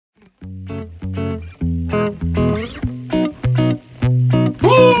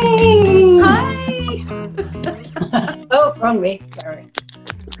wrong way. Sorry.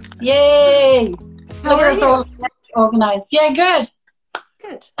 Yay! How Look at are us you? all organized. Yeah, good.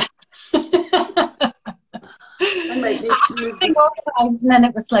 Good. I I might need to move think this. organized, and then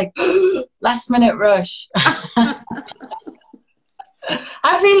it was like last minute rush.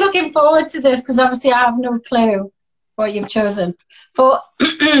 I've been looking forward to this because obviously I have no clue what you've chosen. For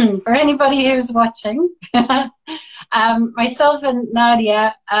for anybody who's watching, myself and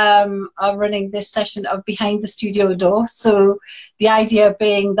Nadia are running this session of Behind the Studio Door. So the idea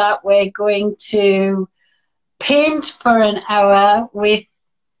being that we're going to paint for an hour with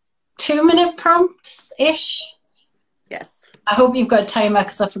 2-minute prompts-ish. Yes, I hope you've got a timer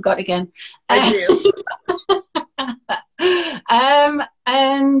because I forgot again. I do.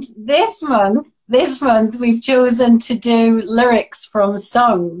 And this month we've chosen to do lyrics from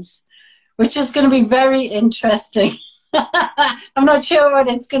songs, which is going to be very interesting. I'm not sure what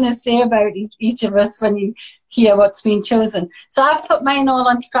it's going to say about each of us when you hear what's been chosen. So I've put mine all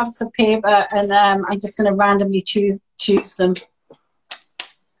on scraps of paper, and I'm just going to randomly choose them.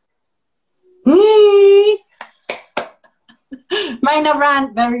 Mine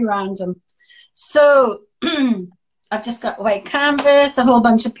are very random. So I've just got white canvas, a whole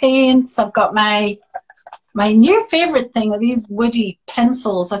bunch of paints. I've got my new favorite thing are these woody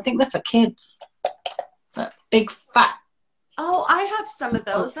pencils. I think they're for kids. So big fat. Oh, I have some of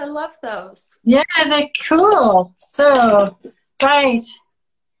those. I love those. Yeah, they're cool. So, right.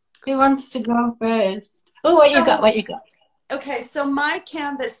 Who wants to go first? Oh, what you got? What you got? Okay, so my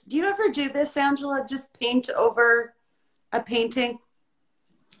canvas, do you ever do this, Angela? Just paint over a painting?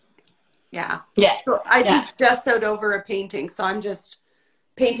 Yeah. Yeah. So I just gessoed over a painting, so I'm just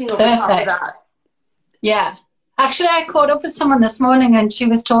painting over top of that. Yeah. Actually, I caught up with someone this morning and she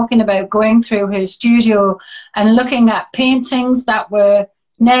was talking about going through her studio and looking at paintings that were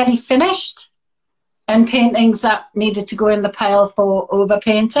nearly finished and paintings that needed to go in the pile for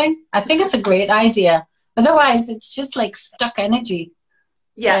overpainting. I think it's a great idea. Otherwise, it's just like stuck energy.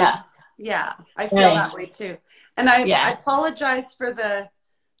 Yes. Yeah. I feel that way too. And I apologize for the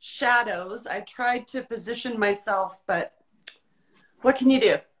shadows. I tried to position myself, but what can you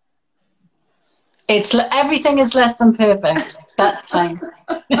do? Everything is less than perfect that time.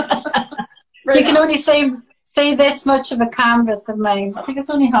 You can only see this much of a canvas of mine. I think it's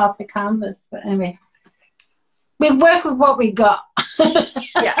only half the canvas, but anyway. We work with what we got.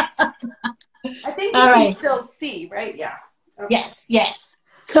 Yes. I think you can still see, right? Yeah. Okay. Yes, yes.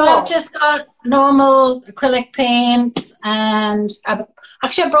 So I've just got normal acrylic paints, and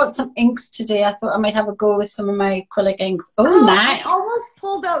actually I brought some inks today. I thought I might have a go with some of my acrylic inks. Oh, nice. I almost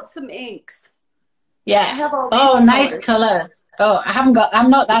pulled out some inks. Yeah. I have all these nice color. Oh, I'm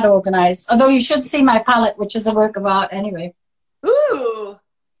not that organized. Although you should see my palette, which is a work of art anyway. Ooh.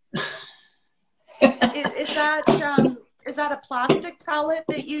 Is that a plastic palette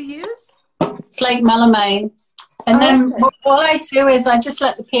that you use? It's like melamine. And then all I do is I just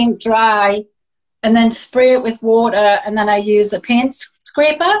let the paint dry and then spray it with water, and then I use a paint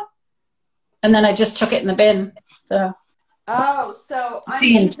scraper, and then I just chuck it in the bin. So. Oh, so I'm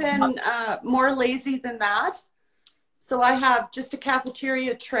even more lazy than that. So I have just a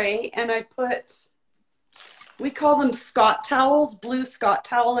cafeteria tray, and I put, we call them Scott towels, blue Scott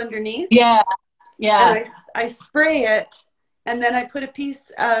towel underneath. Yeah, yeah. And I spray it, and then I put a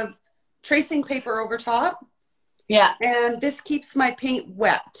piece of tracing paper over top. Yeah. And this keeps my paint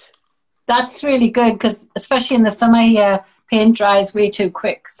wet. That's really good, because especially in the summer here, paint dries way too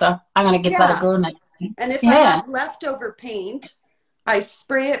quick. So I'm going to give that a go next. And if I have leftover paint, I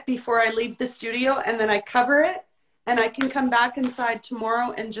spray it before I leave the studio, and then I cover it, and I can come back inside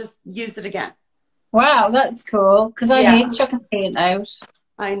tomorrow and just use it again. Wow, that's cool, because I hate chucking paint out.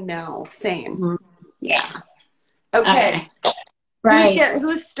 I know, same. Mm. Yeah. Okay. Right.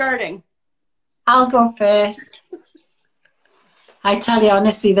 Who's starting? I'll go first. I tell you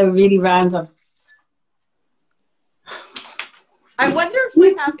honestly, they're really random. I wonder if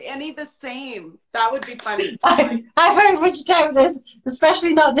we have any the same. That would be funny. I very much doubt it,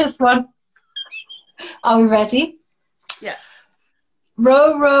 especially not this one. Are we ready? Yes.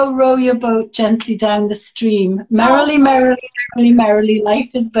 Row, row, row your boat gently down the stream. Merrily, merrily, merrily, merrily,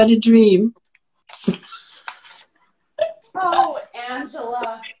 life is but a dream. Oh,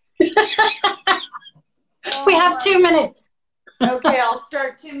 Angela. We have 2 minutes. Okay, I'll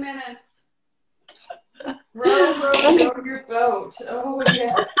start 2 minutes. Row, row, row your boat. Oh,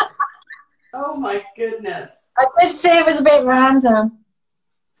 yes. Oh, my goodness. I did say it was a bit random.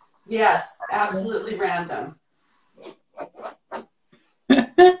 Yes, absolutely random.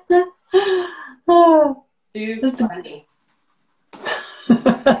 Oh, Too funny.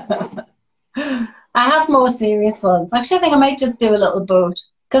 I have more more serious ones. Actually, I think I might just do a little boat.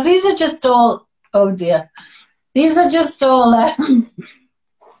 Because these are just all, oh dear. These are just all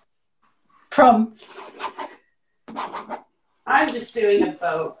prompts. I'm just doing a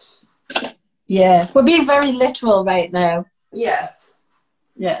boat. Yeah, we're being very literal right now. Yes.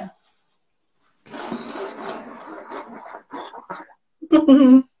 Yeah.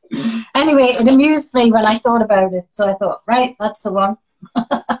 Anyway, it amused me when I thought about it. So I thought, right, that's the one.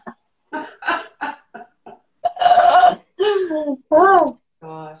 Oh.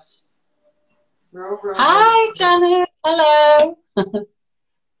 Gosh. Hi, Janet. Hello.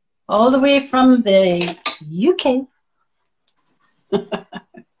 All the way from the UK.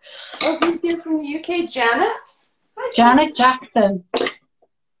 Oh, who's here from the UK? Janet? Hi, Janet Jackson.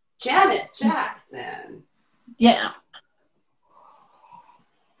 Janet Jackson. Yeah.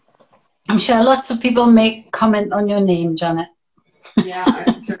 I'm sure lots of people make comment on your name, Janet. Yeah,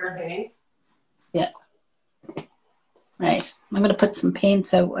 I'm sure, hey? Yeah. Right. I'm going to put some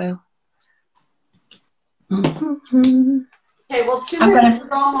paints out well. Okay, well, 2 minutes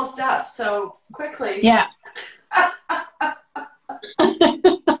is almost up, so quickly. Yeah.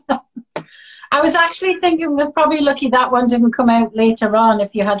 I was actually thinking it was probably lucky that one didn't come out later on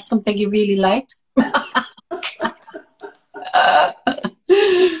if you had something you really liked.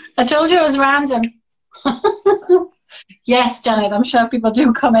 I told you it was random. Yes, Janet, I'm sure people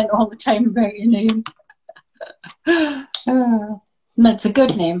do comment all the time about your name. That's a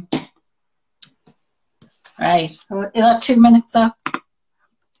good name. Right. Is that 2 minutes up?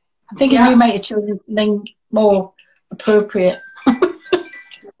 I'm thinking you might have chosen something more appropriate.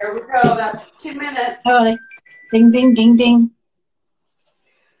 There we go. That's 2 minutes. Oh, ding, ding, ding, ding.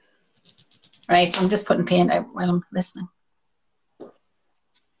 Right, I'm just putting paint out while I'm listening.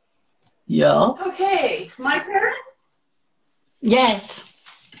 Yeah. Okay, my turn? Yes.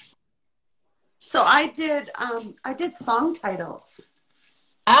 So I did song titles.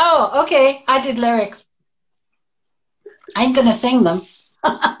 Oh, okay. I did lyrics. I ain't gonna sing them.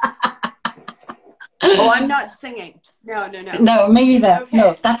 Oh, I'm not singing. No. No, me either. Okay.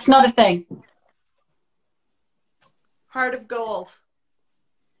 No, that's not a thing. Heart of Gold.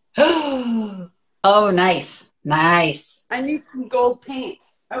 Oh, nice. Nice. I need some gold paint.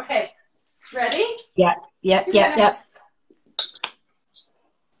 Okay. Ready? Yeah.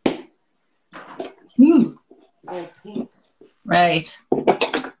 Gold paint. Right.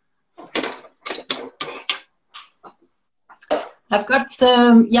 I've got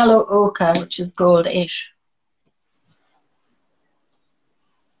some yellow ochre, which is goldish.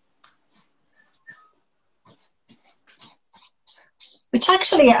 Which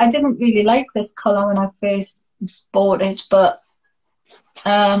actually, I didn't really like this colour when I first bought it, but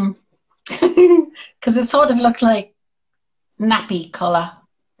because it sort of looked like nappy colour.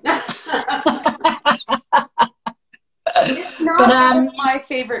 It's not one of my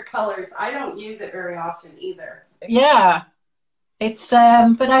favorite colors. I don't use it very often either. Yeah. It's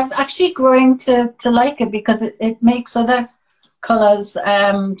but I'm actually growing to like it because it makes other colours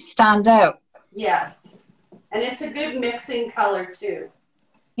stand out. Yes. And it's a good mixing color too.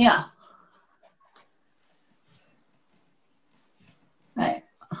 Yeah. Right.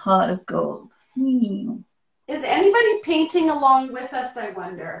 Heart of Gold. Is anybody painting along with us, I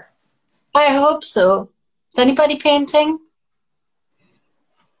wonder? I hope so. Is anybody painting?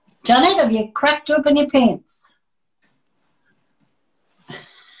 Janet, have you cracked open your paints?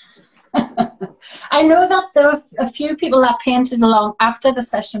 I know that there were a few people that painted along after the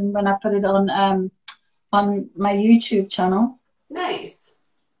session when I put it on my YouTube channel. Nice.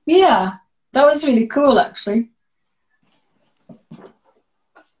 Yeah, that was really cool, actually.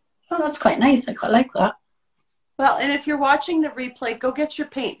 Oh, that's quite nice. I quite like that. Well, and if you're watching the replay, go get your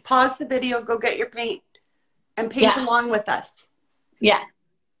paint. Pause the video, go get your paint, and paint along with us. Yeah.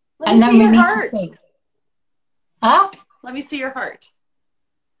 Let me see your heart. Huh? Let me see your heart.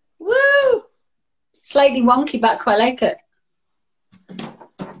 Woo! Slightly wonky, but I quite like it.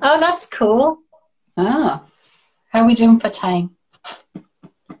 Oh, that's cool. Oh. How are we doing for time?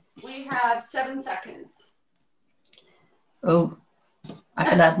 We have 7 seconds. Oh. I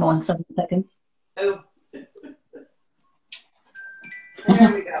could add more than 7 seconds. Oh.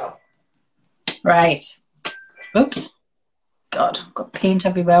 There we go. Right. Oops. God, I've got paint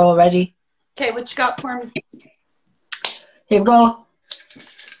everywhere already. Okay, what you got for me? Here we go.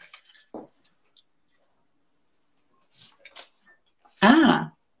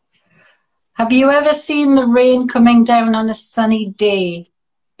 Ah. Have you ever seen the rain coming down on a sunny day?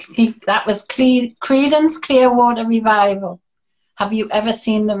 That was Creedence Clearwater Revival. Have you ever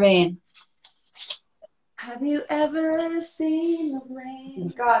seen the rain? Have you ever seen the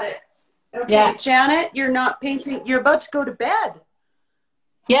rain? Got it. Okay, Yeah. Janet, you're not painting. You're about to go to bed.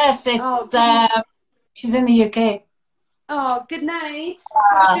 Yes, it's she's in the UK. Oh, good night.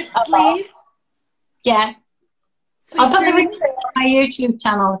 Have a good sleep. Yeah. Sweet I'll put the dreams. replay on my YouTube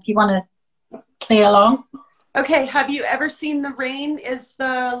channel if you want to play along. Okay, have you ever seen The Rain is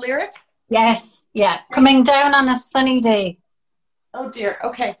the lyric? Yes, yeah. Coming down on a sunny day. Oh dear.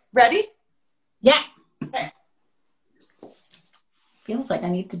 Okay, ready? Yeah. Okay. Feels like I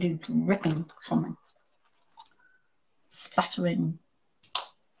need to do dripping something. Splattering.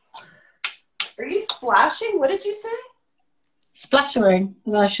 Are you splashing? What did you say? Splattering.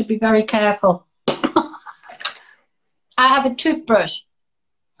 I should be very careful. I have a toothbrush.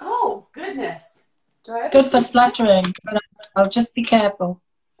 Oh, goodness. Do I have Good for splattering, but I'll just be careful.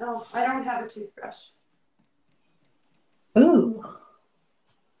 Oh, I don't have a toothbrush. Ooh.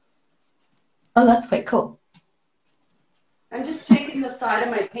 Oh, that's quite cool. I'm just taking the side of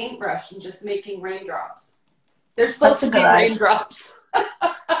my paintbrush and just making raindrops. They're supposed to be raindrops.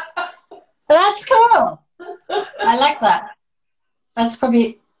 That's cool. I like that. That's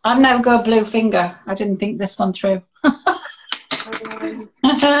probably, I've now got a blue finger. I didn't think this one through.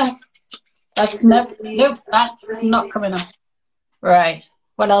 That's nope, that's not coming up. Right.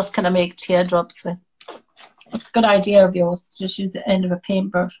 What else can I make teardrops with? That's a good idea of yours. Just use the end of a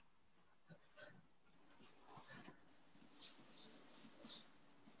paintbrush.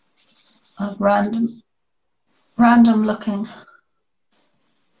 Of random looking.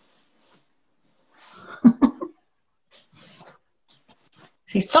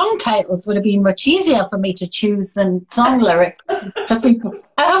 See, song titles would have been much easier for me to choose than song lyrics. I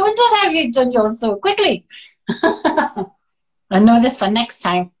wondered how you'd done yours so quickly. I know this for next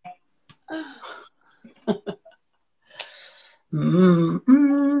time. Here's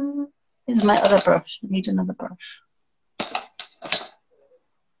my other brush. I need another brush.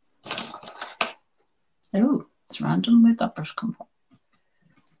 Oh, it's random. Where'd that brush come from?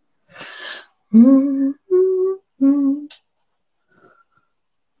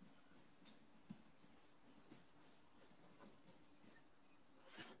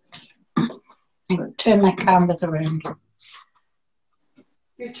 I'm going to turn my canvas around.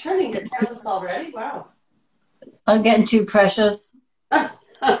 You're turning your canvas already? Wow. I'm getting too precious. Already?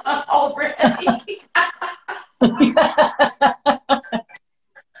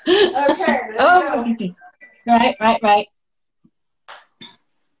 Okay. Oh, right.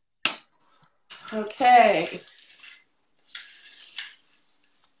 Okay.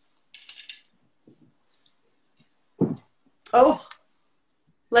 Oh,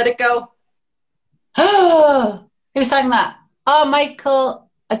 let it go. Oh, who sang that? Oh,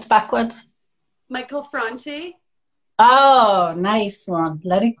 Michael. It's backwards. Michael Franti. Oh, nice one.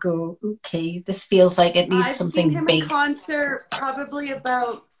 Let it go. Okay, this feels like it needs something big. I've seen him in concert probably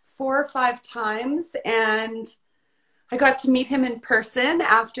about 4 or 5 times, and I got to meet him in person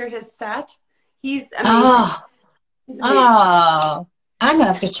after his set. He's amazing. Oh, He's amazing. Oh, I'm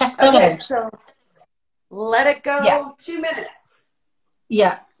gonna have to check that out. So let it go. Yeah. 2 minutes.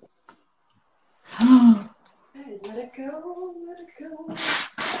 Yeah. Okay, let it go. Let it go.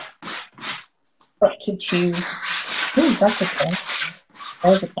 Got to choose. Ooh, that's a color.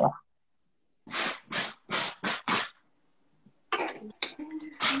 There's a color.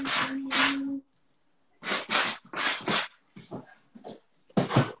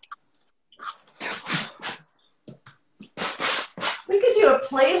 We could do a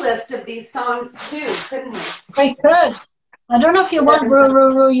playlist of these songs too, couldn't we? We could. I don't know if you want row,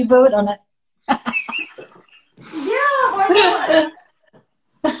 row, row your boat on it. Yeah, why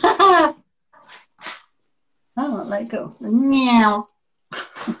not? Oh, let go. Meow.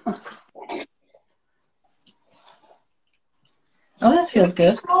 Oh, this feels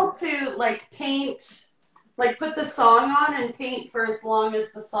good. Cool to like paint, like put the song on and paint for as long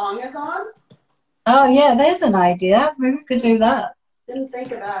as the song is on. Oh yeah, there's an idea. Maybe we could do that. Didn't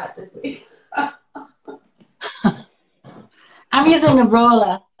think of that, did we? I'm using a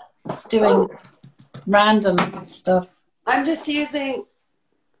roller. It's doing random stuff. I'm just using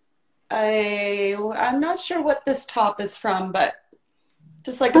I'm not sure what this top is from, but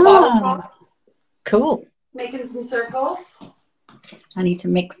just like a bottle top. Cool. Making some circles. I need to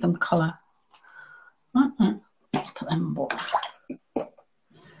mix them color. Let's put them both.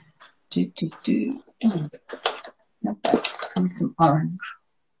 And some orange.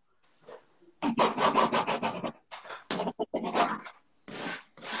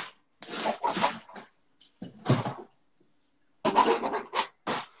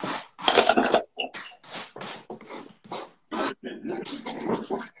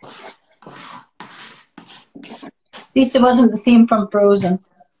 At least it wasn't the theme from Frozen.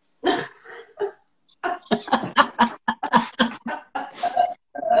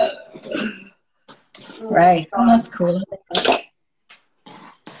 Right. Oh, that's cool.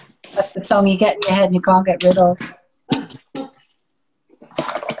 That's the song you get in your head and you can't get rid of.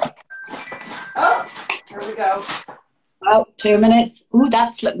 Oh, here we go. Oh, 2 minutes. Ooh,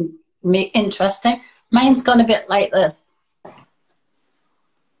 that's looking interesting. Mine's gone a bit like this. Ooh.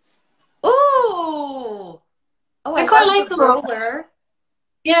 Oh, I quite love like the the roller.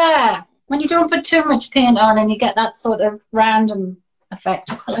 Yeah. When you don't put too much paint on and you get that sort of random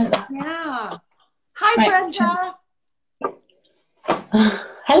effect. I quite like that. Yeah. Hi, Right. Brenda.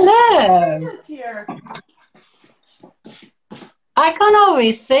 Hello. Brenda's here. I can't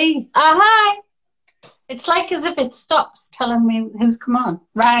always see. Hi. It's like as if it stops telling me who's come on.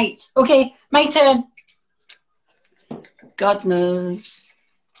 Right. Okay, my turn. God knows.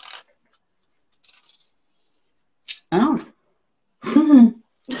 Oh.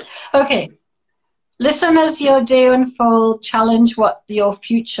 Okay. Listen as your day unfolds. Challenge what your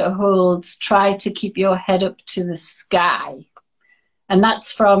future holds. Try to keep your head up to the sky. And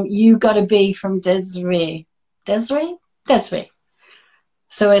that's from You Gotta Be from Desiree. Desiree? Desiree.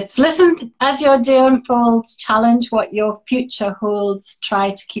 So it's listen as your day unfolds. Challenge what your future holds. Try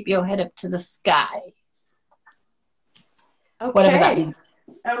to keep your head up to the sky. Okay. Whatever that means.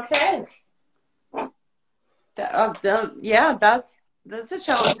 Okay. Yeah, that's a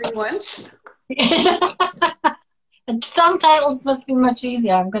challenging one. And some titles must be much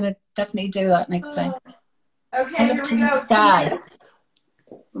easier. I'm going to definitely do that next time. Okay, here we go. 2 minutes.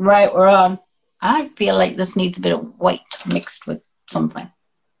 Right, we're on. I feel like this needs a bit of white mixed with something.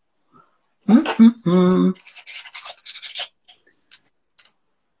 Mm-hmm.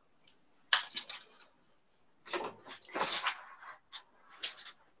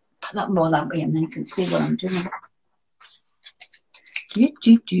 Put that more that way and then you can see what I'm doing.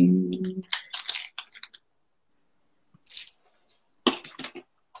 Do.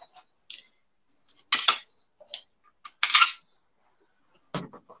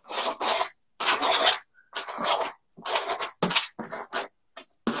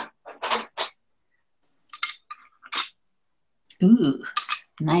 Ooh,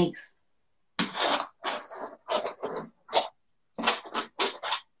 nice.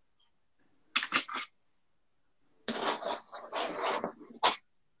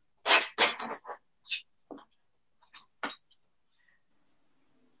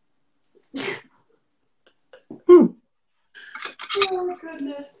 Oh my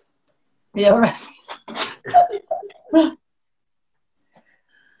goodness. Yeah, right.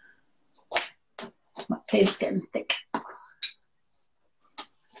 My paint's getting thick.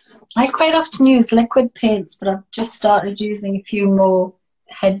 I quite often use liquid paints, but I've just started using a few more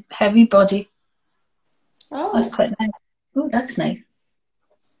heavy body. Oh, that's quite nice. Oh, that's nice.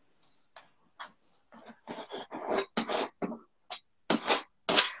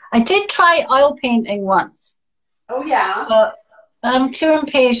 I did try oil painting once. Oh yeah. But I'm too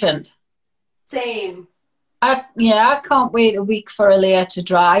impatient. Same. I can't wait a week for a layer to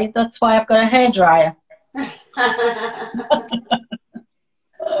dry. That's why I've got a hairdryer.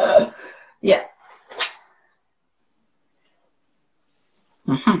 Yeah.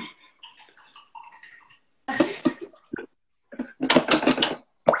 Mm-hmm.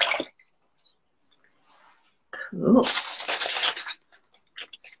 Cool.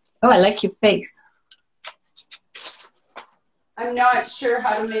 Oh, I like your face. I'm not sure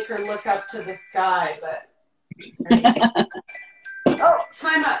how to make her look up to the sky, but. Oh,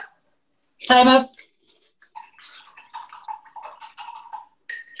 time up. Time up.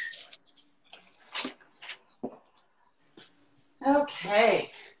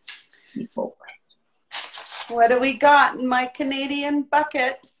 Okay. What do we got in my Canadian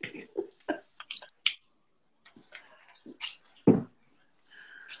bucket?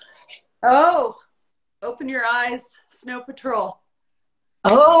 Oh, open your eyes, Snow Patrol.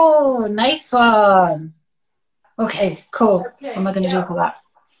 Oh, nice one. Okay, cool. Okay, what am I going to do for that?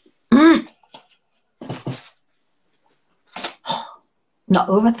 Mm. Not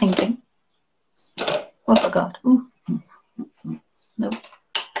overthinking. Oh, for God. Ooh. Nope.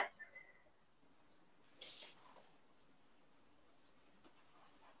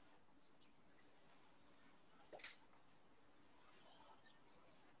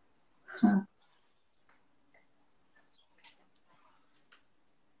 Huh.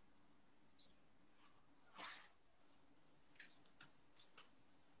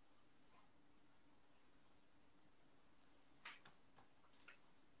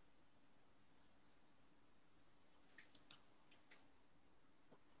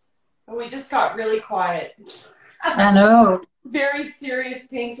 We just got really quiet. I know. Very serious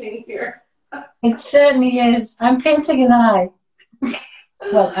painting here. It certainly is. I'm painting an eye.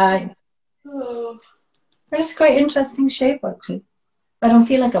 Well, eye. Oh. It's quite interesting shape, actually. I don't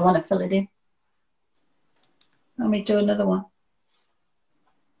feel like I want to fill it in. Let me do another one.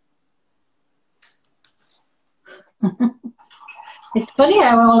 It's funny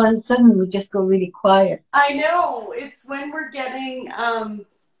how all of a sudden we just go really quiet. I know. It's when we're getting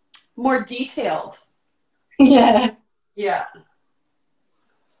more detailed. Yeah. Yeah.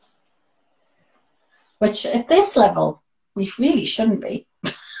 Which at this level, we really shouldn't be.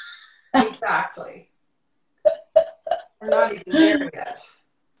 Exactly. We're not even there yet.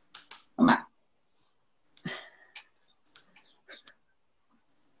 Come on.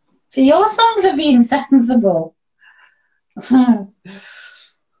 So your songs are being sensible.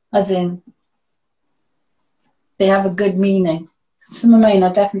 As in, they have a good meaning. Some of mine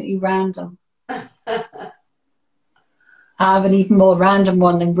are definitely random. I have an even more random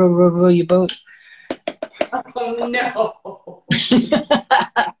one than row, row, row your boat. Oh, no.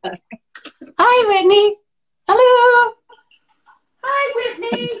 Hi, Whitney. Hello. Hi,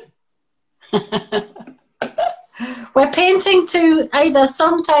 Whitney. We're painting to either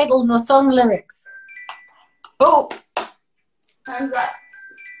song titles or song lyrics. Oh. Time's up.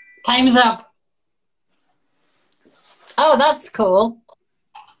 Time's up. Oh, that's cool.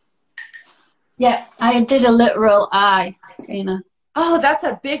 Yeah, I did a literal eye, Dana. Oh, that's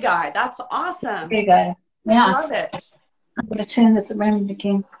a big eye. That's awesome. Big eye. Yeah. I love it. I'm going to turn this around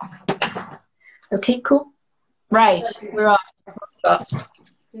again. Okay, cool. Right, we're off.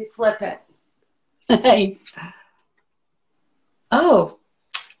 You flip it. Hey. Oh,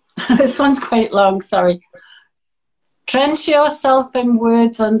 this one's quite long, sorry. Drench yourself in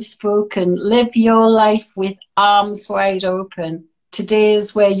words unspoken. Live your life with arms wide open. Today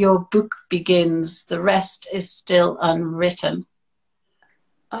is where your book begins. The rest is still unwritten.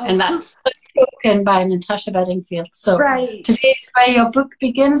 Oh, and that's spoken by Natasha Bedingfield. So right. Today is where your book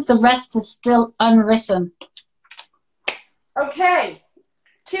begins. The rest is still unwritten. Okay.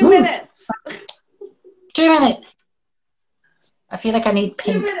 2 minutes. 2 minutes. I feel like I need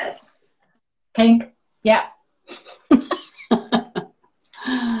pink. 2 minutes. Pink? Yeah.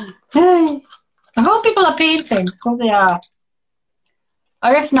 I hope people are painting. Hope they are.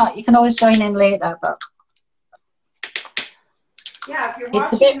 Or if not, you can always join in later. But yeah, if you're it's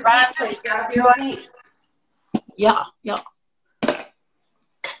watching a bit random. grab your paint. Yeah.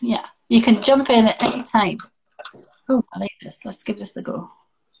 You can jump in at any time. Oh, I like this. Let's give this a go.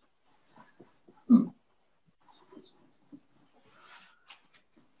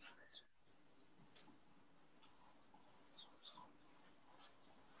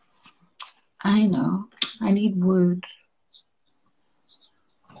 I know. I need words.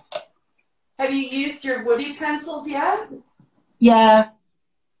 Have you used your woody pencils yet? Yeah.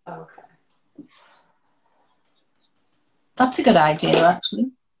 Okay. That's a good idea,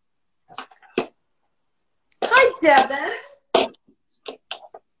 actually. Hi, Devin.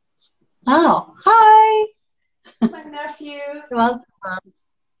 Oh, hi. My nephew. Welcome.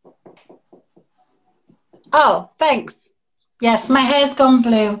 Oh, thanks. Yes, my hair's gone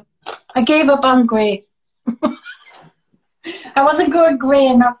blue. I gave up on grey. I wasn't going grey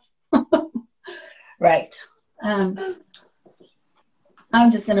enough. Right. I'm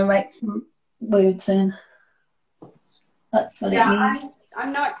just going to write some words in. That's what it means.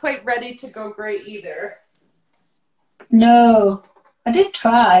 I'm not quite ready to go grey either. No, I did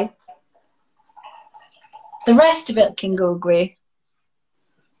try. The rest of it can go grey.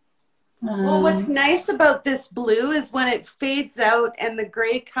 Well, what's nice about this blue is when it fades out and the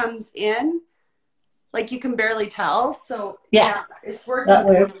gray comes in, like you can barely tell. So yeah it's working. That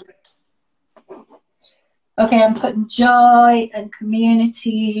works. Okay, I'm putting joy and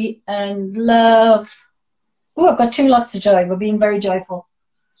community and love. Oh, I've got 2 lots of joy. We're being very joyful.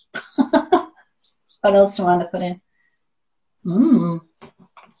 What else do I want to put in?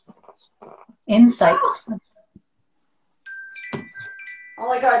 Insights. Oh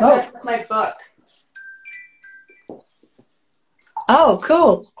my God, that's my book. Oh,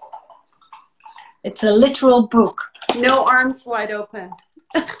 cool. It's a literal book. No arms wide open.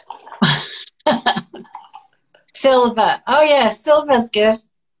 Silver. Oh, yeah, silver's good.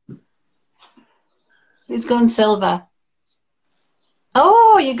 Who's going silver?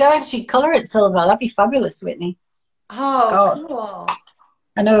 Oh, you can actually colour it silver. That'd be fabulous, Whitney. Oh, God. Cool.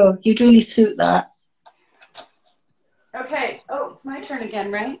 I know. You'd really suit that. Okay. Oh, it's my turn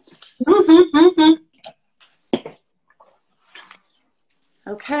again, right?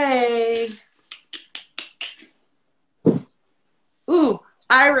 Okay. Ooh,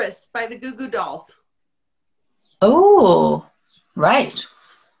 Iris by the Goo Goo Dolls. Oh, right.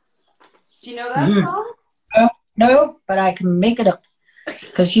 Do you know that song? No, but I can make it up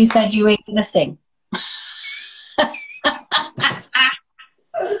because you said you ain't gonna sing.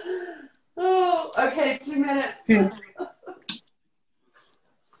 Oh, okay, 2 minutes.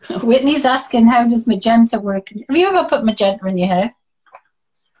 Whitney's asking, how does magenta work? Have you ever put magenta in your hair?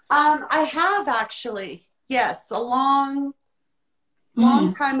 I have actually. Yes, a long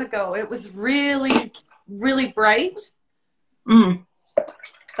time ago. It was really, really bright.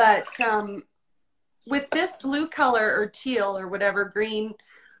 But with this blue color or teal or whatever, green,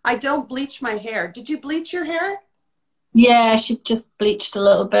 I don't bleach my hair. Did you bleach your hair? Yeah, she just bleached a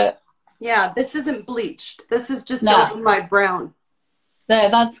little bit. Yeah, this isn't bleached. This is just over my brown. There,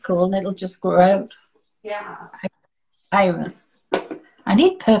 that's cool, and it'll just grow out. Yeah. Iris. I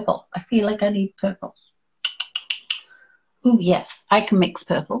need purple. I feel like I need purple. Oh, yes, I can mix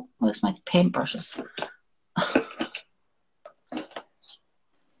purple. Where's my paintbrushes?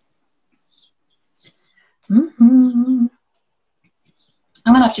 I'm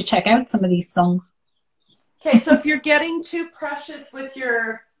going to have to check out some of these songs. Okay, so if you're getting too precious with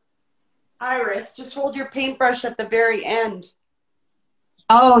your iris, just hold your paintbrush at the very end.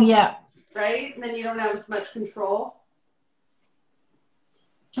 Oh, yeah. Right? And then you don't have as much control.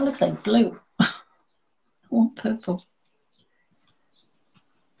 It looks like blue. I want purple.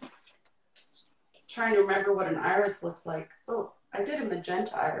 Trying to remember what an iris looks like. Oh, I did a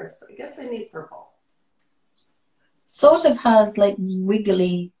magenta iris. I guess I need purple. Sort of has like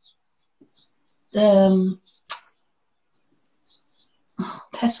wiggly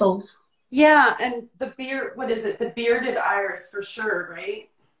petals. Yeah, and the beard, what is it? The bearded iris for sure, right?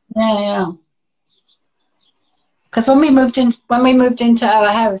 Yeah. Because when we moved into our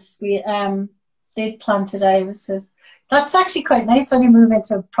house, we they'd planted irises. That's actually quite nice when you move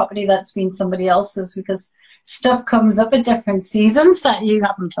into a property that's been somebody else's, because stuff comes up at different seasons that you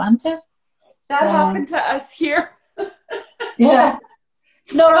haven't planted. That happened to us here. Yeah.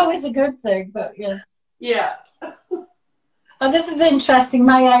 It's not always a good thing, but yeah. Yeah. Oh, this is interesting.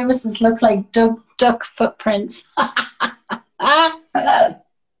 My irises look like duck footprints.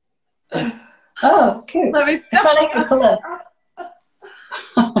 Oh, cute. Let me see. I like the color.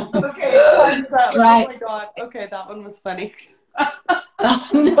 Okay, time's up. Right. Oh my God. Okay, that one was funny. Oh,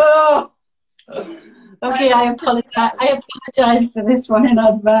 no. Okay, I apologize for this one in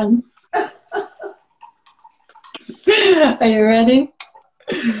advance. Are you ready?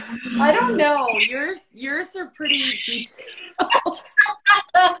 I don't know. Yours are pretty detailed.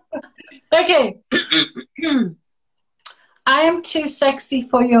 Okay. I am too sexy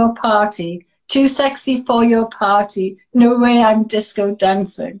for your party. Too sexy for your party. No way I'm disco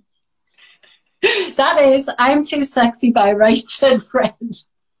dancing. That is I'm Too Sexy by Right Said Fred.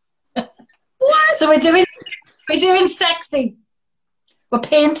 What? So we're doing sexy. We're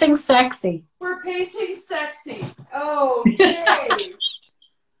painting sexy. We're painting sexy. Okay.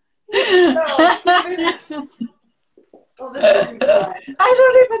 So, oh, this is fun.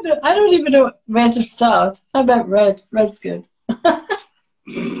 I don't even know where to start. How about red? Red's good.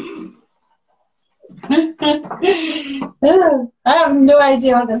 I have no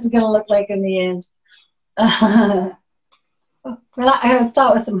idea what this is going to look like in the end. Well, I'll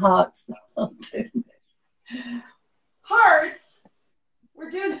start with some hearts. Hearts? We're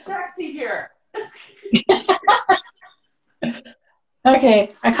doing sexy here.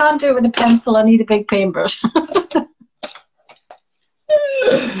 Okay, I can't do it with a pencil. I need a big paintbrush.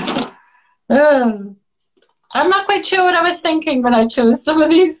 I'm not quite sure what I was thinking when I chose some of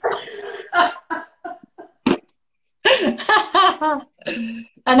these.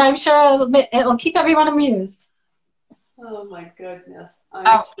 And I'm sure it'll keep everyone amused. Oh my goodness.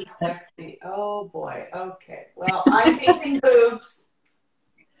 I'm too sexy. Oh boy. Okay. Well, I'm painting boobs.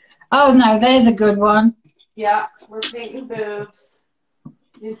 Oh no, there's a good one. Yeah, we're painting boobs.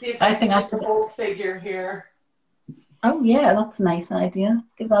 You see if I think that's the whole figure here. Oh yeah, that's a nice idea.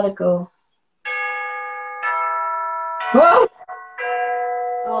 Give that a go. Whoa!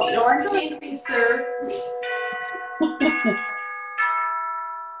 Oh, no, I'm painting, sir.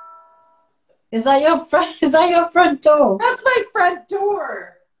 Is that your front door? That's my front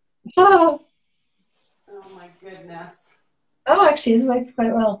door. Oh. Oh my goodness. Oh, actually, it works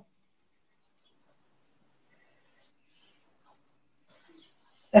quite well.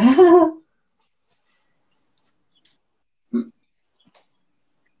 No,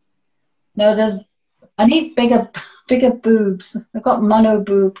 I need bigger boobs. I've got mono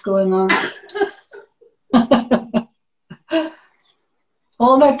boob going on.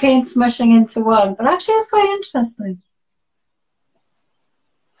 All my paint smushing into one, but actually it's quite interesting.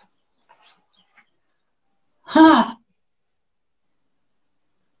 Huh.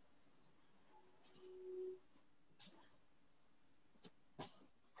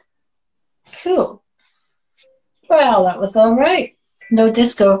 Cool. was all right. No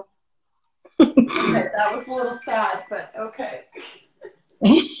disco. Okay, that was a little sad, but okay.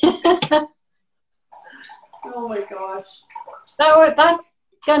 Oh my gosh. That's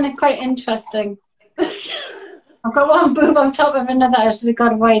kind of quite interesting. I've got one boob on top of another. I should have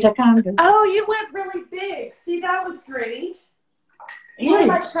got a wider canvas. Oh, you went really big. See, that was great. Yeah, Why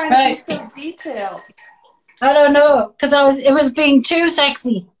am I trying to be so detailed? I don't know, because it was being too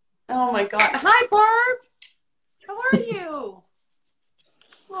sexy. Oh my God. Hi, Barb. How are you?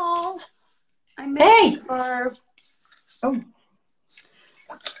 Oh, I miss you, Barb. Oh.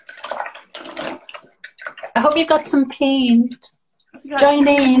 I hope you got some paint. Join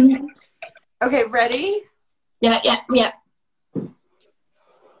in. Okay, ready? Yeah.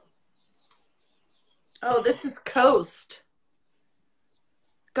 Oh, this is Coast.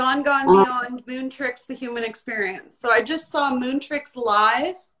 Gone Beyond, Moon Tricks, the Human Experience. So I just saw Moon Tricks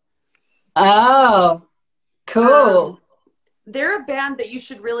live. Oh, cool. They're a band that you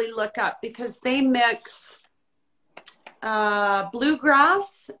should really look up because they mix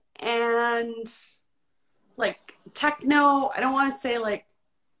bluegrass and like techno. I don't want to say like,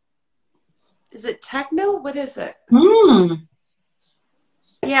 is it techno? What is it?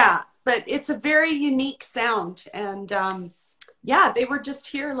 Yeah, but it's a very unique sound. And yeah, they were just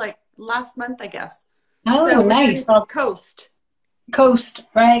here like last month, I guess. Oh, so nice. Coast,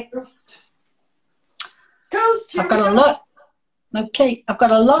 right? Coast. I've got a lot. Okay, I've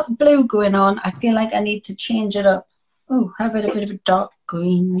got a lot of blue going on. I feel like I need to change it up. Oh, how about a bit of a dark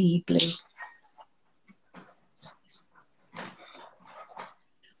greeny blue?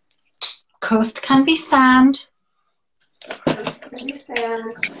 Coast can be sand. Coast can be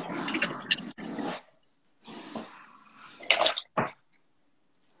sand.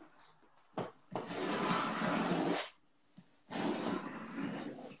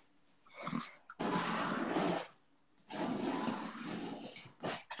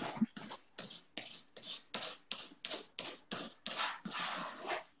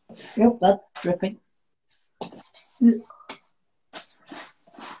 Yep, that's dripping.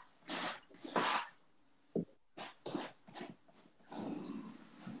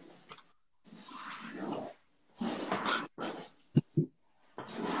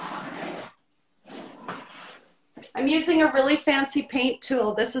 I'm using a really fancy paint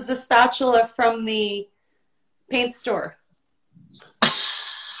tool. This is a spatula from the paint store.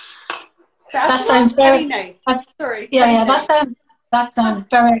 That sounds very nice. Sorry. Yeah, that sounds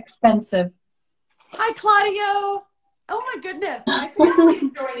very expensive. Hi, Claudio. Oh my goodness, my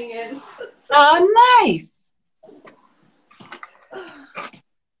family's joining in. Oh, nice.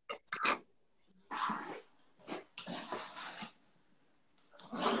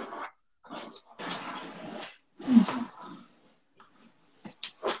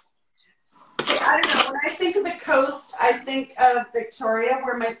 I don't know. When I think of the coast, I think of Victoria,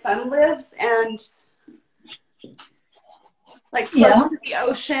 where my son lives, and like close to the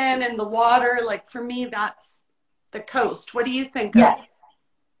ocean and the water. Like for me, that's the coast. What do you think of?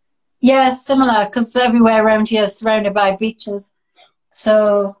 Yeah, similar, because everywhere around here is surrounded by beaches.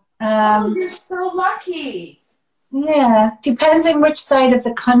 So, oh, you're so lucky. Yeah, depending which side of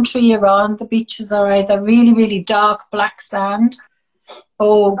the country you're on, the beaches are either really, really dark black sand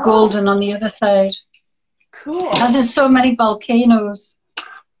or golden on the other side. Cool. Because there's so many volcanoes.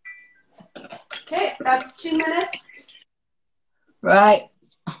 Okay, that's 2 minutes. Right.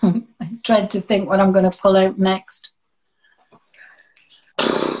 I tried to think what I'm going to pull out next.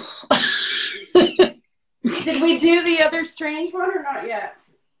 Did we do the other strange one or not yet?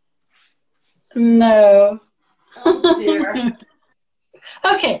 No. Oh dear.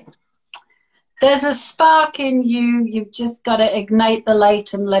 Okay. There's a spark in you. You've just got to ignite the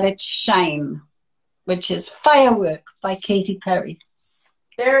light and let it shine, which is Firework by Katy Perry.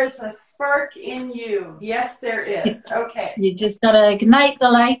 There is a spark in you. Yes, there is. Okay. You just got to ignite the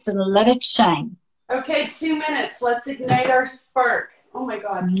light and let it shine. Okay, 2 minutes. Let's ignite our spark. Oh my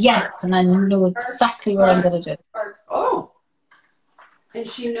God. Spark. Yes, and I know exactly what I'm going to do. Spark. Oh. And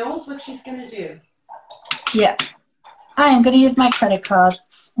she knows what she's going to do. Yeah. I am going to use my credit card.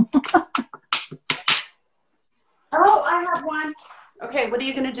 Oh, I have one. Okay, what are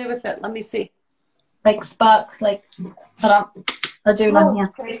you going to do with it? Let me see. Like sparks, like, hold on. I'll do one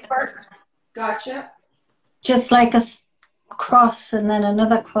here. Okay, sparks. Gotcha. Just like a cross and then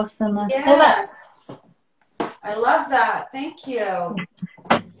another cross and then. Yes. I love that. Thank you.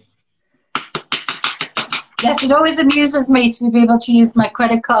 Yes, it always amuses me to be able to use my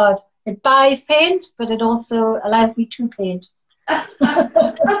credit card. It buys paint, but it also allows me to paint. Oh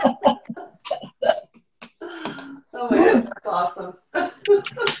my God, that's awesome.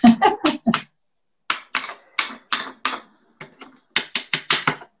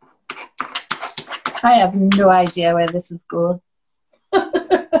 I have no idea where this is going.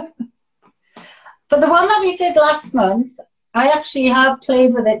 But the one that we did last month, I actually have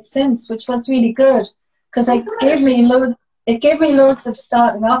played with it since, which was really good because it gave me loads of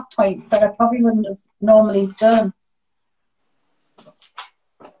starting off points that I probably wouldn't have normally done.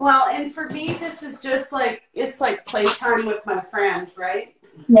 Well, and for me, this is just like, it's like playtime with my friend, right?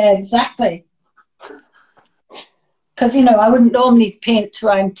 Yeah, exactly. Because, you know, I wouldn't normally paint till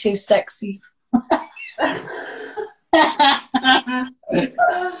I'm too sexy.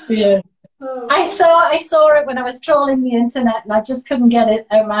 Yeah. I saw it when I was trolling the internet and I just couldn't get it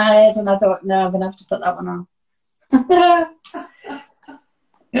out of my head and I thought, no, I'm going to have to put that one on.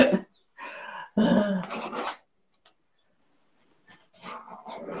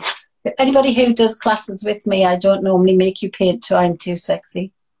 Anybody who does classes with me, I don't normally make you paint till I'm too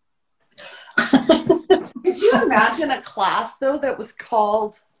sexy. Could you imagine a class, though, that was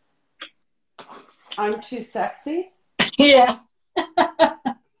called I'm Too Sexy? Yeah.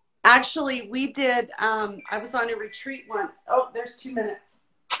 Actually, we did, I was on a retreat once. Oh, there's 2 minutes.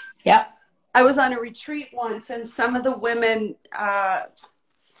 Yeah. I was on a retreat once, and some of the women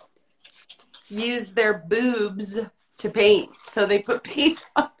used their boobs to paint. So they put paint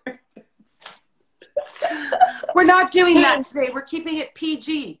on their boobs. We're not doing that today. We're keeping it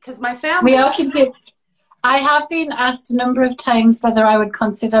PG because my family. We are keeping it. I have been asked a number of times whether I would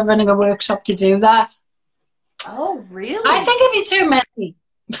consider running a workshop to do that. Oh, really? I think it'd be too messy.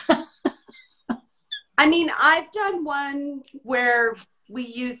 I mean, I've done one where we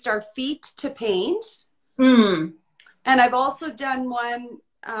used our feet to paint. And I've also done one,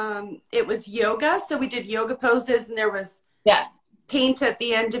 it was yoga. So we did yoga poses and there was paint at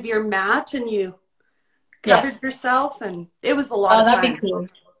the end of your mat and you covered yourself and it was a lot of fun. Oh, that'd be cool.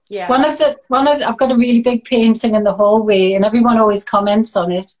 Yeah. I've got a really big painting in the hallway and everyone always comments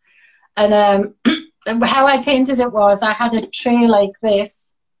on it. And how I painted it was I had a tray like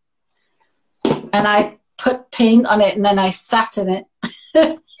this and I put paint on it and then I sat in it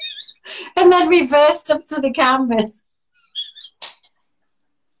and then reversed up to the canvas.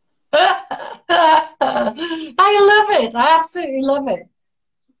 I love it. I absolutely love it.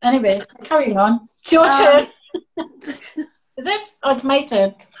 Anyway, carrying on. It's your turn. Is it? Oh, it's my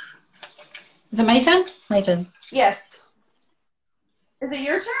turn. Is it my turn? My turn. Yes. Is it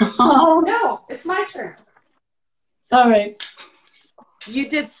your turn? No, it's my turn. All right. You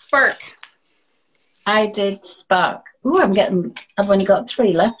did Spark. I did Spark. Ooh, I've only got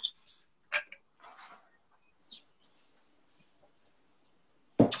 3 left.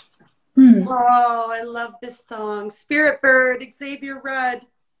 Oh, I love this song. Spirit Bird, Xavier Rudd.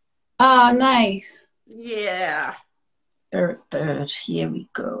 Oh, nice. Yeah. Spirit Bird. Here we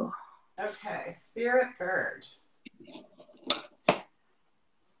go. Okay, Spirit Bird.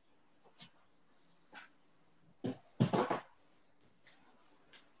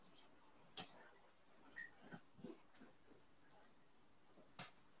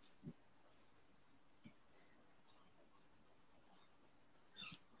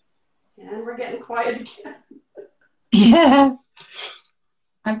 And we're getting quiet again. Yeah.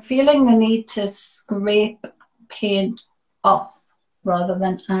 I'm feeling the need to scrape paint off rather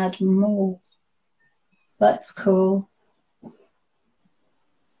than add more. That's cool.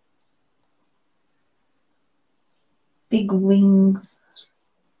 Big wings.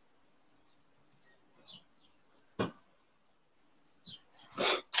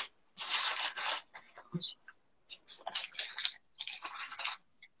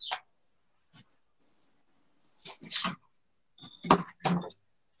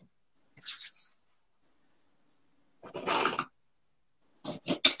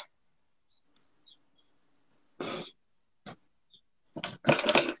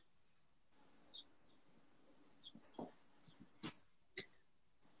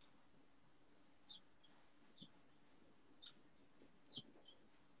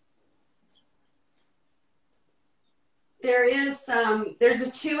 There's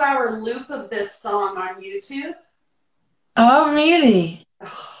a 2-hour loop of this song on YouTube. Oh, really?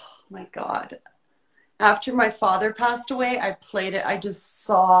 Oh my God. After my father passed away, I played it. I just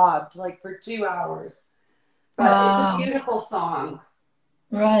sobbed like for 2 hours. But Wow. It's a beautiful song.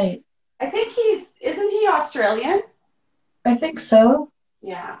 Right. I think isn't he Australian? I think so.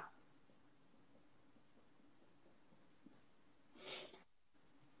 Yeah.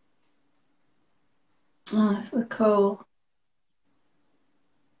 Oh, that's so cool.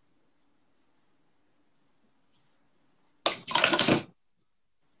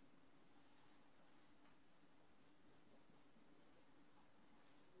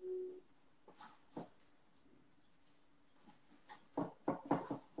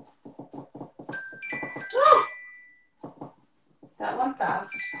 one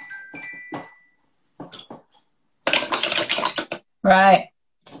fast. Right.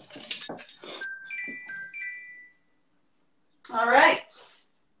 All right.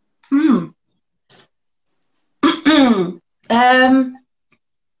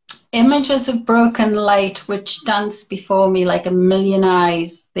 Images of broken light which dance before me like a million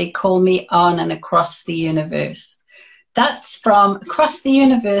eyes. They call me on and across the universe. That's from Across the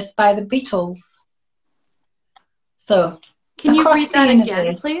Universe by the Beatles. So, can you read that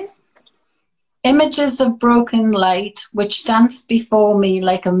again, please? Images of broken light which dance before me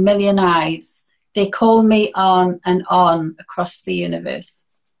like a million eyes. They call me on and on across the universe.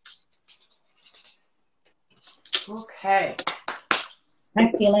 Okay. I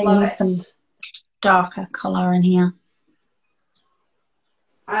feel I need some darker colour in here.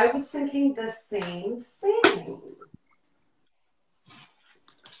 I was thinking the same thing.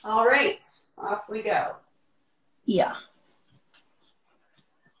 All right, off we go. Yeah.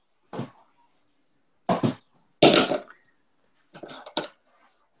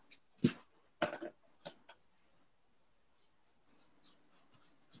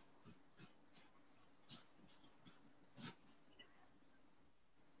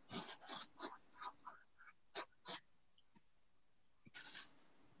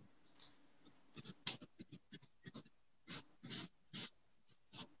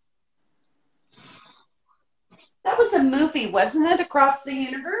 That was a movie, wasn't it? Across the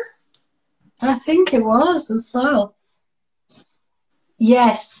Universe? I think it was as well.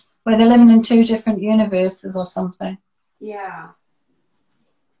 Yes, where they're living in two different universes or something. Yeah.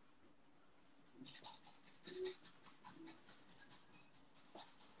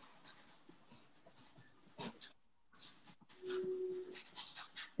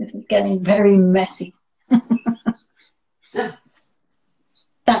 This is getting very messy.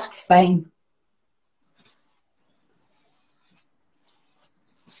 That's fine.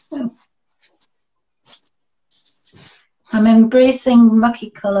 I'm embracing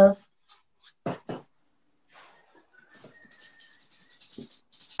mucky colours.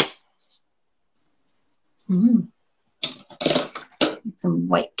 Some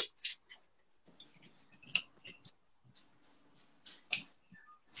white.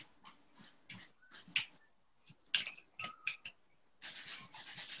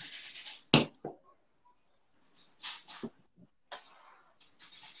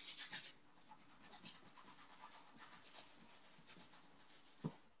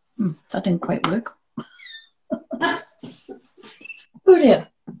 That didn't quite work. Oh dear.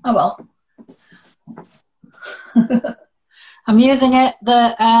 Oh well. I'm using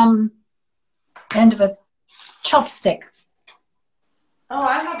the end of a chopstick. Oh,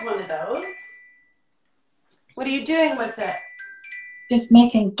 I have one of those. What are you doing with it? Just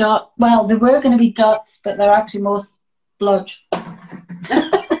making dots. Well, they were going to be dots, but they're actually more splodge.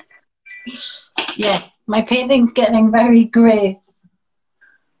 Yes, my painting's getting very grey.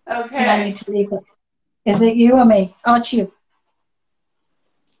 Okay. And I need to leave it. Is it you or me? Oh, it's you.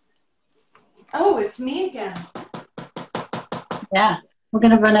 Oh, it's me again. Yeah, we're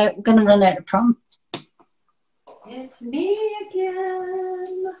gonna run out. We're gonna run out of prompts. It's me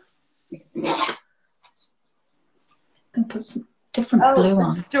again. Can put some different blue The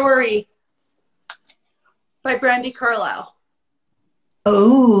on. Story by Brandy Carlisle.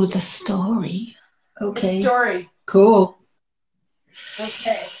 Oh, The Story. Okay. The Story. Cool.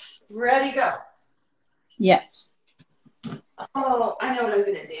 Okay. Ready, go. Yeah. Oh, I know what I'm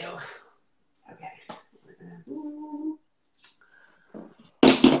gonna do. Okay.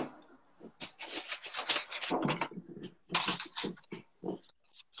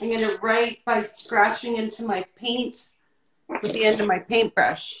 I'm going to write by scratching into my paint with the end of my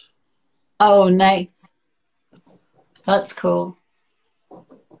paintbrush. Oh, nice. That's cool.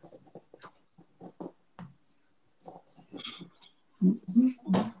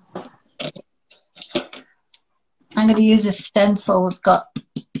 I'm going to use a stencil. It's got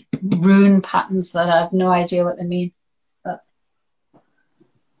rune patterns that I have no idea what they mean. But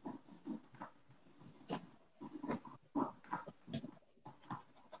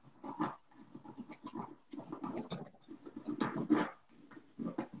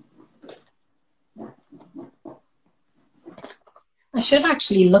I should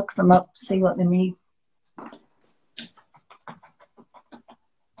actually look them up, see what they mean.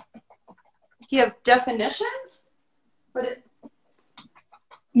 You have definitions?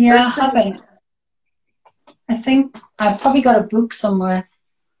 Yeah, I haven't. I think I've probably got a book somewhere.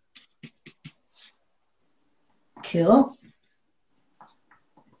 Cool.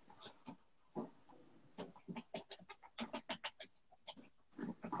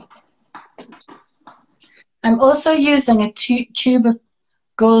 I'm also using a tube of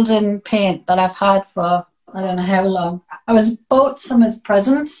golden paint that I've had for I don't know how long. I bought some as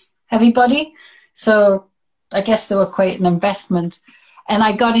presents, everybody, so I guess they were quite an investment. And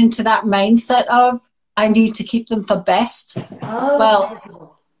I got into that mindset of I need to keep them for best. Oh.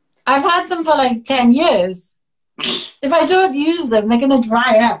 Well, I've had them for like 10 years. If I don't use them, they're going to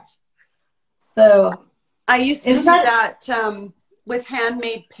dry out. So I used to do that with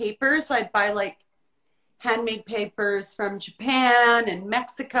handmade papers. I'd buy like handmade papers from Japan and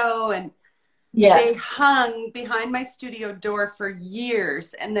Mexico, and they hung behind my studio door for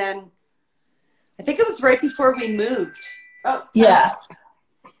years. And then I think it was right before we moved. Oh, yeah.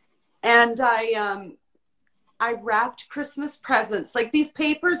 And I wrapped Christmas presents. Like these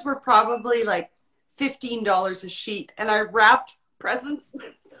papers were probably like $15 a sheet, and I wrapped presents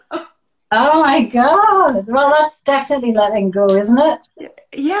with them. Oh my God. Well, that's definitely letting go, isn't it?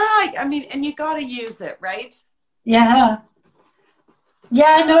 Yeah. I mean, and you got to use it, right? Yeah.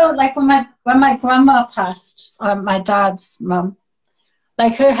 Yeah, I know. Like when my grandma passed, my dad's mum,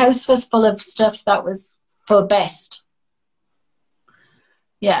 like her house was full of stuff that was for best.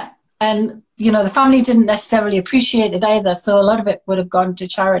 Yeah. And, you know, the family didn't necessarily appreciate it either. So a lot of it would have gone to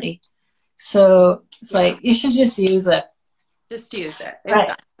charity. So it's like, you should just use it. Just use it. Right.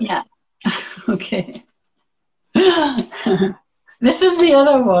 Exactly. Yeah. Okay. This is the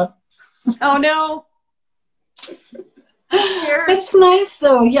other one. Oh, no. It's nice,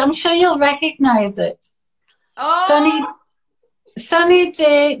 though. Yeah, I'm sure you'll recognize it. Oh. Sunny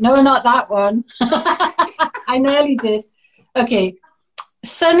day. No, not that one. I nearly did. Okay.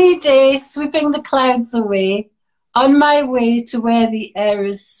 Sunny day, sweeping the clouds away, on my way to where the air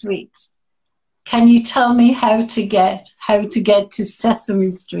is sweet. Can you tell me how to get to Sesame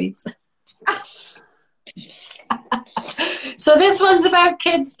Street? So this one's about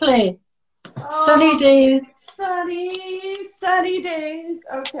kids play. Oh, sunny days. Sunny days.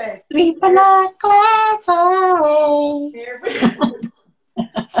 Okay. Sweeping the clouds away.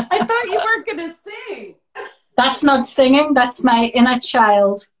 I thought you weren't going to sing. That's not singing. That's my inner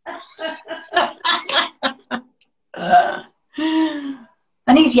child. I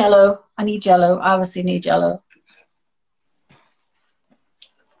need yellow. I need yellow. I obviously need yellow.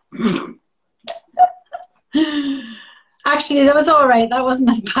 Actually, that was all right. That wasn't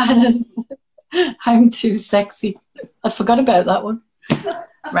as bad as I'm too sexy. I forgot about that one.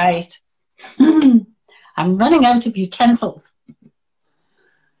 Right. I'm running out of utensils.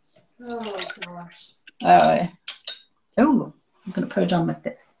 Oh, gosh. Oh, I'm going to put it on with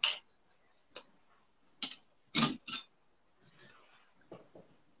this.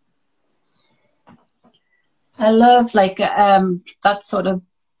 I love like that sort of,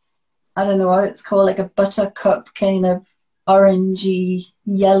 I don't know what it's called, like a buttercup kind of orangey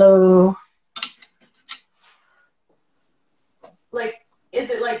yellow. Like, is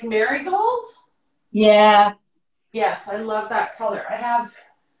it like marigold? Yeah. Yes, I love that color. I have.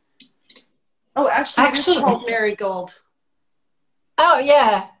 Oh, actually, it's called marigold. Oh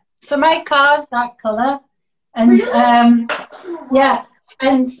yeah. So my car's that color, and really? Yeah,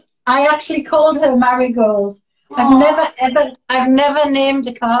 and I actually called her Marigold. Aww. I've never named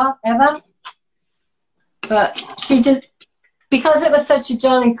a car ever, but she just, because it was such a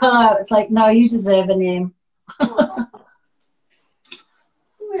jolly color, I was like, no, you deserve a name.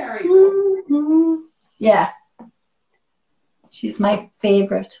 Marigold. Mm-hmm. Yeah, she's my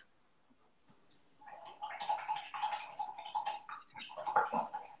favorite.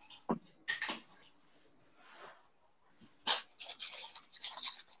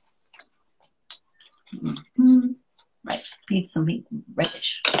 Right, need some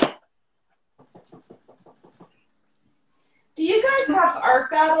reddish. Do you guys have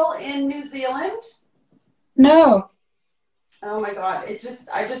art battle in New Zealand? No. Oh my God! I just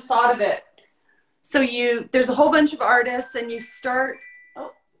thought of it. So there's a whole bunch of artists, and you start.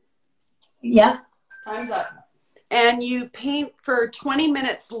 Oh. Yeah. Time's up. And you paint for 20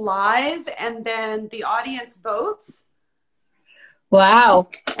 minutes live, and then the audience votes. Wow.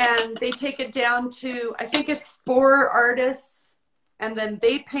 And they take it down to, I think it's 4 artists, and then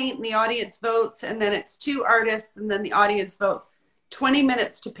they paint and the audience votes, and then it's 2 artists and then the audience votes. 20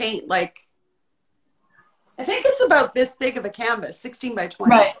 minutes to paint, like, I think it's about this big of a canvas, 16 by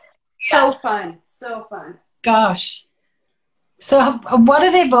 20. Right. Yeah. So fun. So fun. Gosh. So what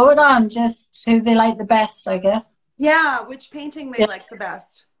do they vote on? Just who they like the best, I guess? Yeah, which painting they like the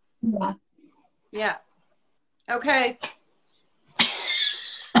best. Yeah. Yeah. Okay.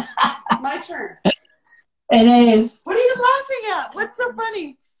 My turn. It is. What are you laughing at? What's so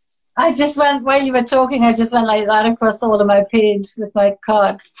funny? I just went, while you were talking, I just went like that across all of my page with my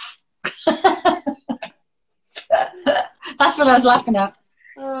card. That's what I was laughing at.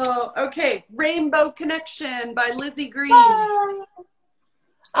 Oh, okay. Rainbow Connection by Lizzie Green. See,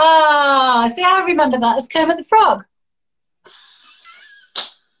 I remember that as Kermit the Frog.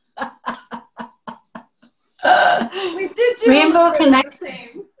 We did do Rainbow Connection. the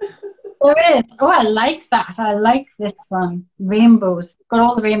same. There is. Oh, I like that. I like this one. Rainbows. Got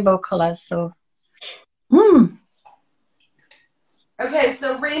all the rainbow colors. So, Okay,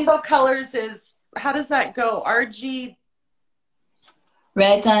 so rainbow colors is, how does that go? RG.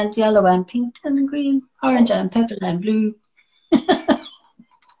 Red and yellow and pink and green, orange and purple and blue.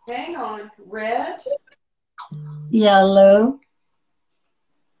 Hang on. Red. Yellow.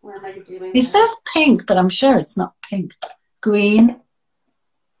 Where am I doing? It says pink, but I'm sure it's not pink. Green.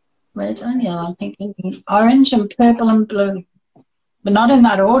 Red and yellow and pink and green. Orange and purple and blue. But not in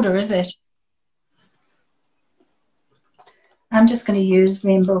that order, is it? I'm just going to use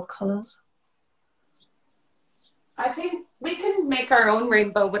rainbow colors. I think we can make our own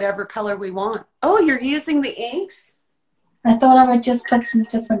rainbow, whatever color we want. Oh, you're using the inks? I thought I would just put some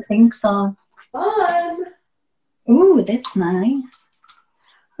different inks on. Fun. Ooh, that's nice.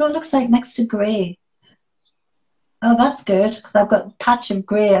 Oh, it looks like next to grey. Oh, that's good, because I've got a patch of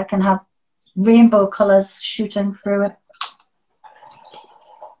grey. I can have rainbow colours shooting through it.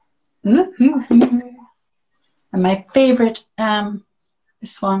 And my favourite,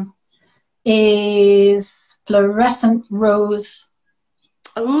 this one, is Fluorescent Rose.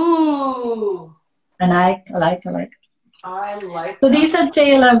 Ooh. And I like. I like So that. these are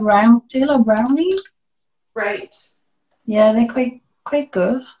Dale Brownie? Right. Yeah, they're quite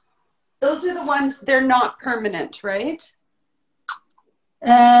good. Those are the ones, they're not permanent, right?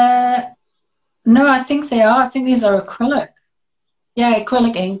 No, I think they are. I think these are acrylic. Yeah,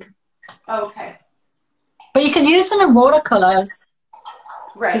 acrylic ink. Okay. But you can use them in watercolors.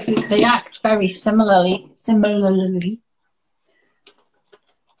 Right. They act very similarly.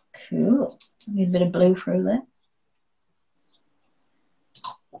 Cool. Need a bit of blue through there.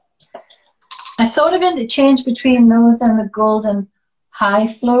 I sort of interchange between those and the golden high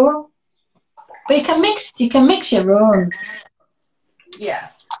flow. But you can mix your own.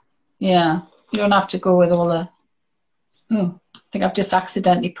 Yes. Yeah. You don't have to go with all the I think I've just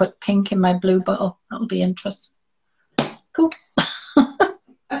accidentally put pink in my blue bottle. That'll be interesting. Cool.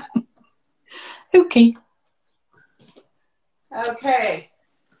 Okay. Okay.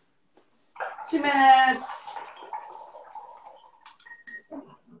 2 minutes.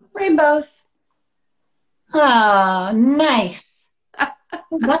 Rainbows. Ah, nice.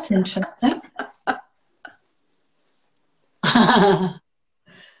 That's interesting.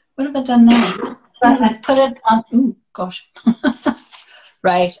 What have I done now? I put it on. Oh, gosh.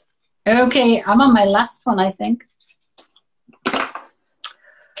 Right. Okay, I'm on my last one, I think.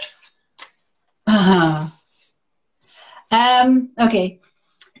 Okay.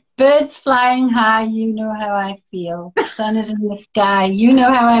 Birds flying high, you know how I feel. Sun is in the sky, you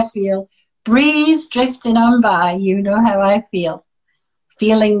know how I feel. Breeze drifting on by, you know how I feel.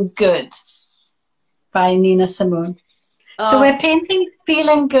 Feeling Good by Nina Simone. So we're painting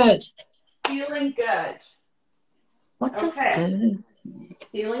Feeling Good. Feeling good. What does good?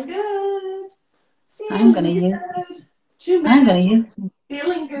 Feeling good. I'm gonna use. 2 minutes. I'm gonna use.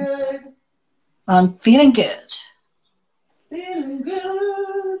 Feeling good. I'm feeling good. Feeling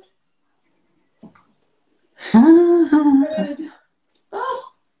good. Good.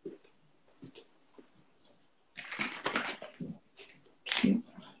 Oh. Cute.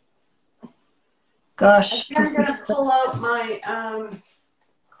 Gosh. I'm gonna pull out my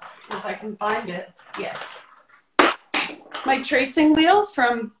if I can find it. Yes. My tracing wheel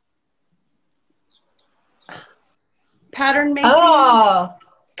from Pattern Making. Oh,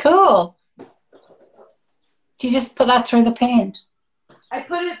 cool. Do you just put that through the paint? I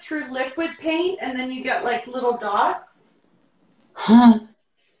put it through liquid paint and then you get like little dots. Huh.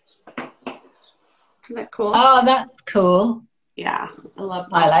 Isn't that cool? Oh, that's cool. Yeah, I love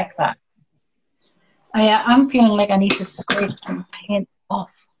that. I like that. I'm feeling like I need to scrape some paint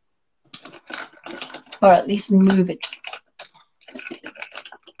off. Or at least move it.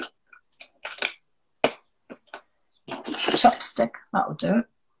 Chopstick, that'll do it.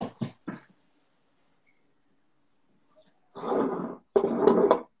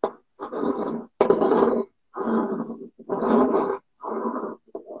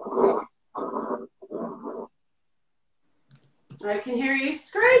 I can hear you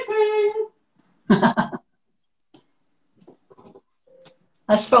scraping.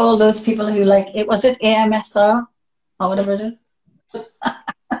 That's for all those people who like it. Was it AMSR or whatever it is?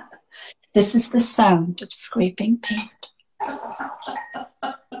 This is the sound of scraping paint.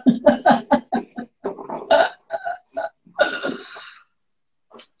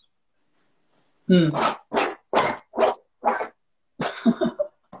 Mm.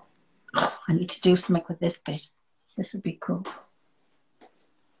 I need to do something with this bit. This would be cool.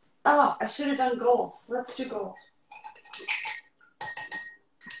 Oh, I should have done gold. Let's do gold.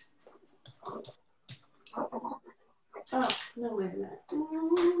 Oh, no, wait a minute.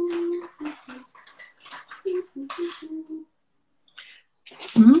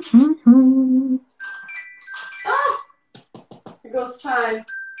 Ah! Here goes time.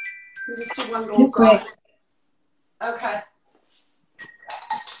 We just do one gold dot. Okay.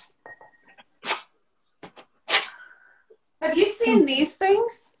 Have you seen these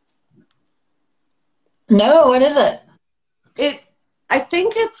things? No, what is it? I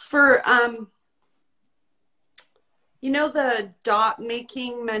think it's for you know, the dot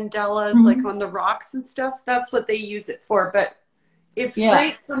making mandalas like on the rocks and stuff. That's what they use it for, but it's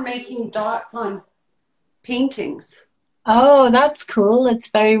great for making dots on paintings. Oh, that's cool. It's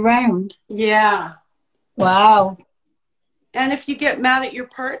very round. Yeah. Wow. And if you get mad at your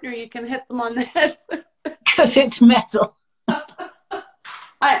partner, you can hit them on the head. Because it's metal.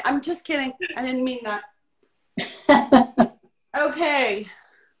 I'm just kidding. I didn't mean that. Okay.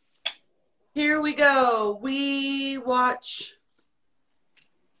 Here we go. We watch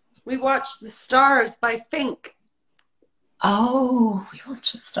The Stars by Fink. Oh, we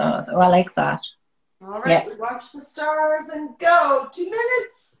watch the stars. Oh, I like that. All right, we watch the stars and go. 2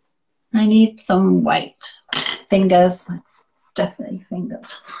 minutes. I need some white fingers. That's definitely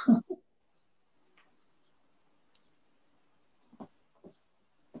fingers.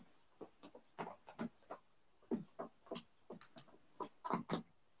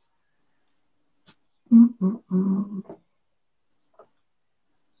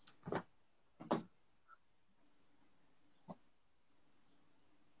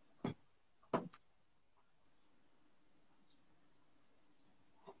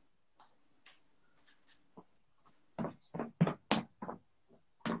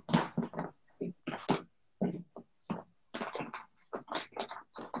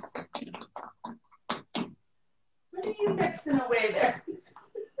 What are you mixing away there?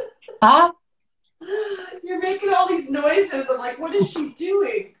 Huh? You're making all these noises. I'm like, what is she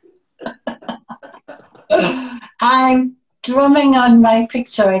doing? I'm drumming on my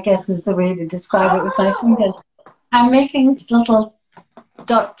picture, I guess is the way to describe it with my fingers. I'm making little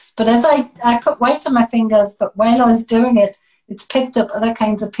dots, but as I put white on my fingers, but while I was doing it, it's picked up other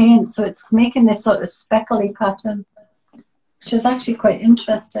kinds of paint, so it's making this sort of speckly pattern, which is actually quite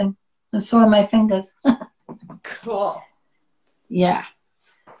interesting. And so are my fingers. Cool. Yeah.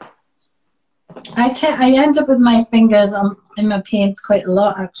 I end up with my fingers in my paints quite a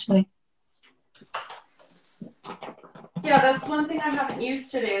lot, actually. Yeah, that's one thing I haven't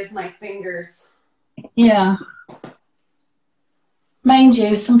used today is my fingers. Yeah. Mind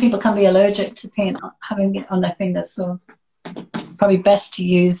you, some people can be allergic to paint having it on their fingers, so probably best to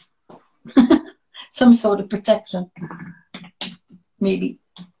use some sort of protection, maybe.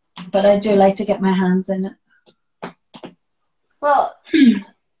 But I do like to get my hands in it. Well,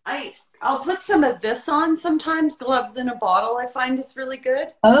 I'll put some of this on sometimes. Gloves in a bottle I find is really good.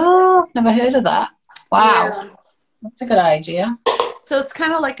 Oh, never heard of that. Wow. Yeah. That's a good idea. So it's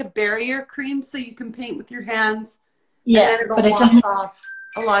kind of like a barrier cream so you can paint with your hands. Yeah, and then it'll but it wash doesn't off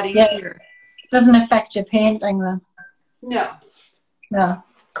a lot easier. It doesn't affect your painting then. No. No.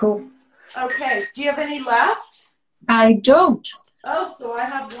 Cool. Okay. Do you have any left? I don't. Oh, so I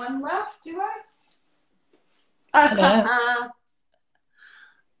have one left, do I? I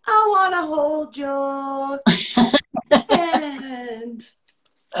want to hold your hand.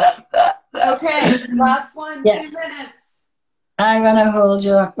 Okay, last one, 2 minutes. I'm going to hold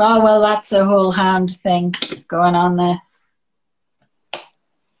your... Oh, well, that's a whole hand thing going on there.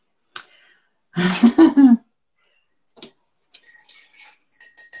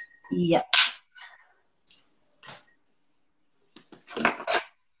 Yep.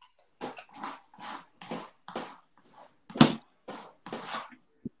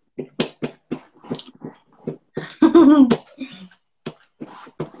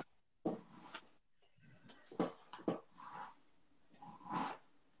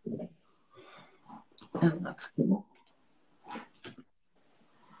 Oh, that's cool.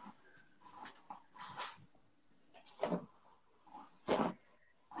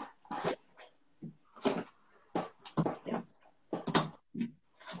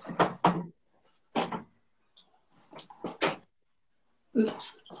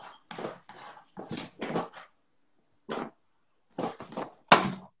 Oops.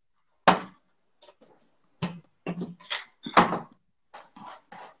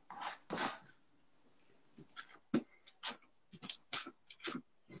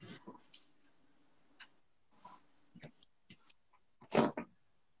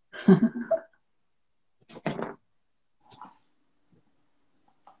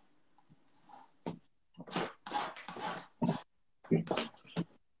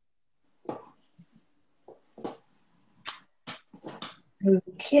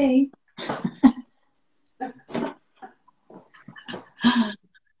 Okay.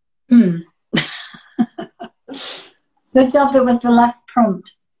 Hmm. Good job it was the last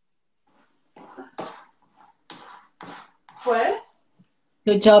prompt. What?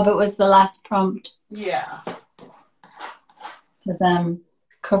 Good job it was the last prompt. Yeah. Because I'm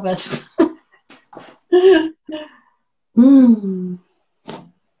covered. Hmm.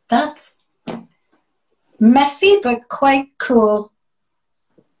 That's messy but quite cool.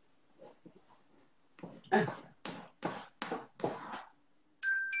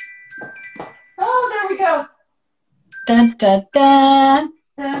 Oh, there we go. Dun, dun, dun.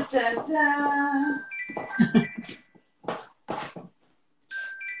 Dun, dun, dun.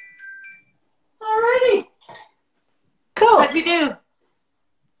 Alrighty. Cool. How'd we do?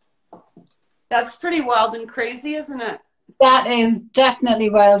 That's pretty wild and crazy, isn't it? That is definitely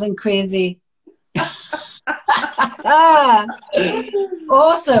wild and crazy.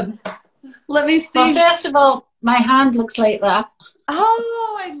 Awesome. Let me see. Well, first of all, my hand looks like that.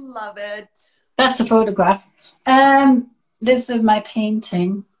 Oh, I love it. That's a photograph. This is my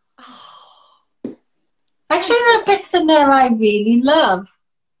painting. Oh, Actually, there are bits in there I really love.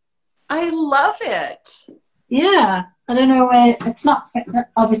 I love it. Yeah, I don't know where it's not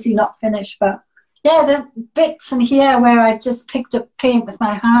obviously not finished, but yeah, the bits in here where I just picked up paint with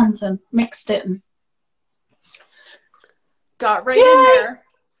my hands and mixed it and got right in there.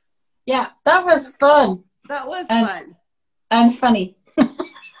 Yeah, that was fun. That was fun. And funny.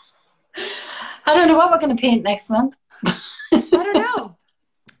 I don't know what we're going to paint next month. I don't know.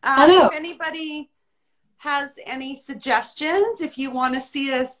 I know. If anybody has any suggestions, if you want to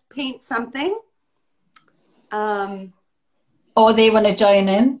see us paint something, or they want to join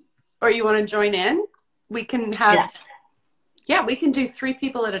in, or you want to join in, we can have, we can do 3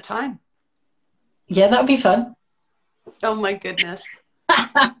 people at a time. Yeah, that would be fun. Oh my goodness.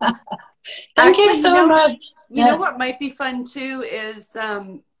 Thank you so much. You know what might be fun too is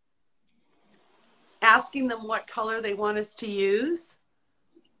asking them what color they want us to use.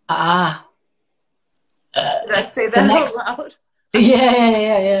 Did I say that out loud?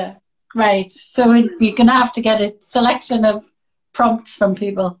 Yeah. Right. So you're going to have to get a selection of prompts from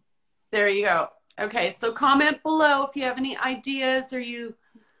people. There you go. Okay. So comment below if you have any ideas or you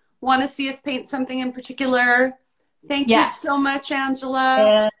want to see us paint something in particular. Thank you so much,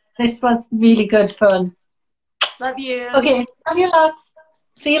 Angela. This was really good fun. Love you. Okay. Love you lots.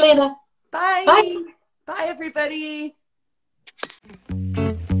 See you later. Bye. Bye. Bye, everybody.